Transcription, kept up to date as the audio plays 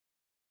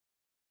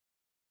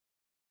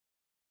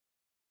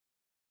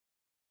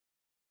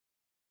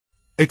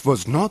It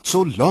was not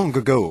so long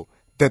ago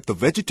that the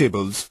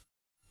vegetables,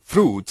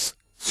 fruits,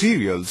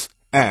 cereals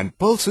and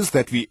pulses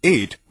that we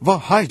ate were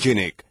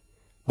hygienic.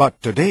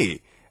 But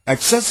today,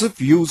 excessive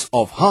use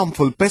of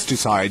harmful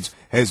pesticides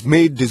has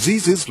made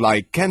diseases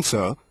like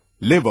cancer,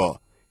 liver,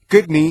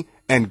 kidney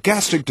and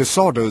gastric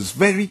disorders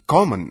very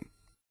common.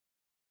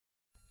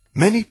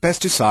 Many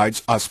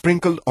pesticides are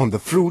sprinkled on the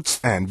fruits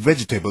and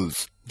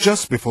vegetables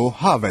just before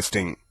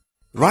harvesting.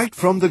 Right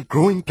from the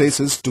growing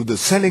places to the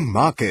selling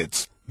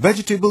markets,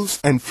 vegetables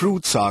and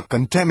fruits are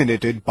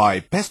contaminated by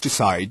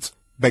pesticides,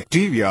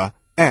 bacteria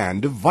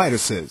and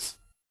viruses.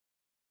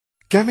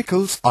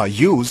 Chemicals are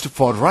used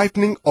for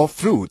ripening of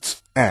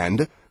fruits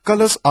and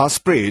colors are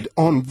sprayed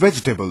on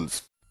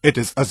vegetables. It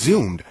is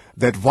assumed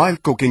that while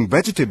cooking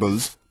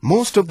vegetables,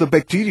 most of the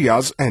bacteria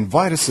and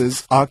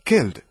viruses are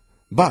killed.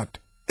 But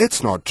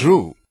it's not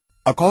true.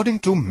 According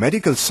to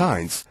medical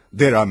science,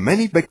 there are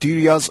many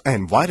bacteria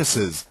and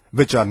viruses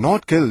which are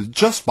not killed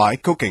just by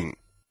cooking.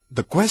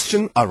 The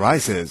question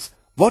arises,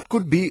 what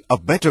could be a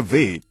better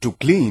way to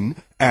clean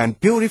and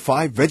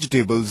purify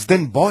vegetables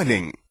than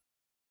boiling?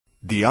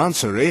 The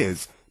answer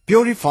is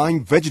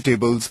purifying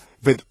vegetables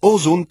with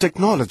ozone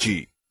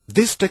technology.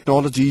 This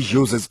technology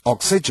uses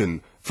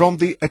oxygen from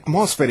the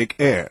atmospheric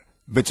air,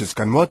 which is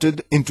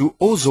converted into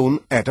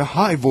ozone at a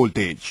high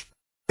voltage.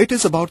 It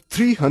is about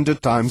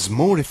 300 times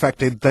more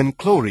effective than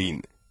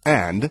chlorine,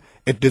 and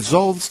it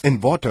dissolves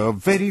in water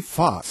very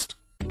fast.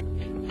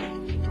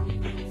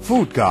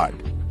 FoodGuard,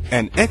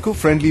 an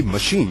eco-friendly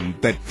machine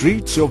that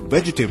treats your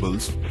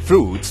vegetables,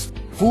 fruits,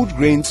 food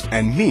grains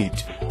and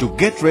meat to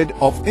get rid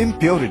of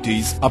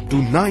impurities up to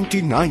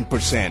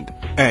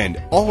 99%,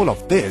 and all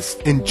of this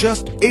in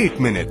just 8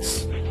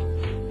 minutes.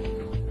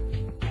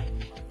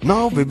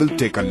 Now we will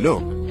take a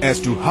look as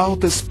to how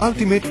this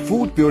ultimate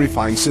food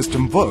purifying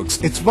system works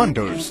its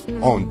wonders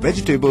on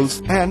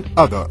vegetables and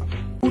other.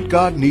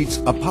 FoodGuard needs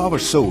a power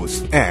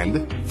source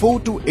and 4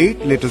 to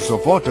 8 liters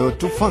of water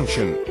to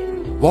function.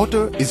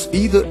 Water is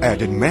either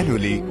added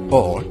manually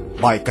or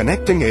by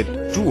connecting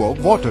it to a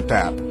water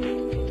tap.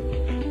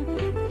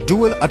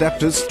 Dual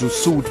adapters to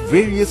suit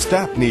various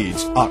tap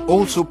needs are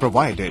also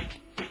provided.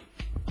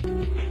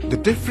 The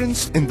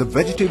difference in the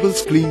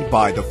vegetables cleaned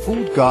by the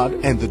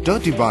FoodGuard and the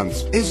dirty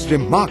ones is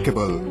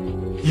remarkable.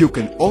 You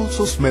can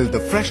also smell the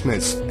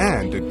freshness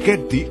and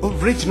get the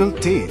original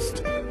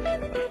taste.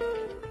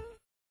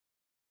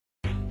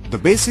 The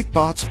basic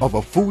parts of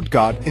a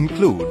FoodGuard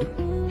include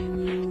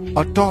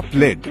a top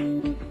lid,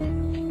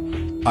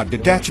 a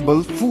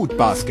detachable food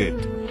basket,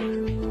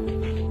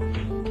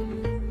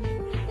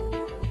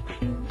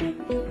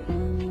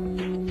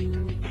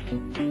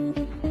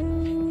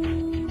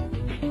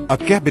 a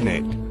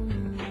cabinet,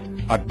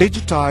 a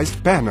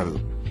digitized panel,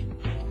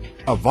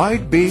 a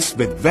wide base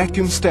with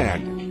vacuum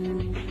stand,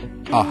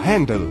 a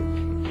handle,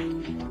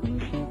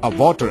 a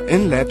water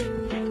inlet,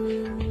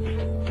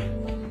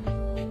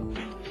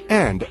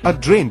 and a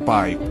drain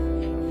pipe,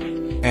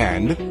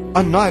 and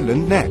a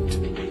nylon net.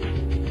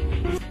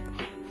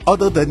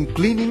 Other than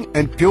cleaning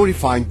and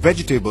purifying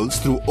vegetables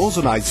through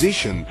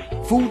ozonization,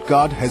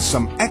 FoodGuard has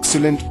some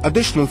excellent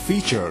additional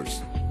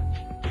features.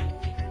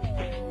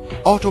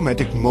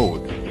 Automatic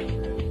mode,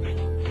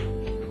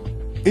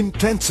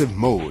 intensive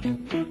mode,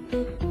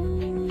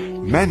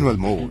 manual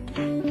mode,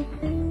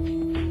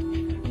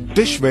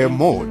 dishware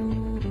mode,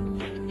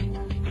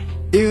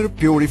 air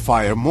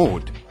purifier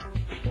mode.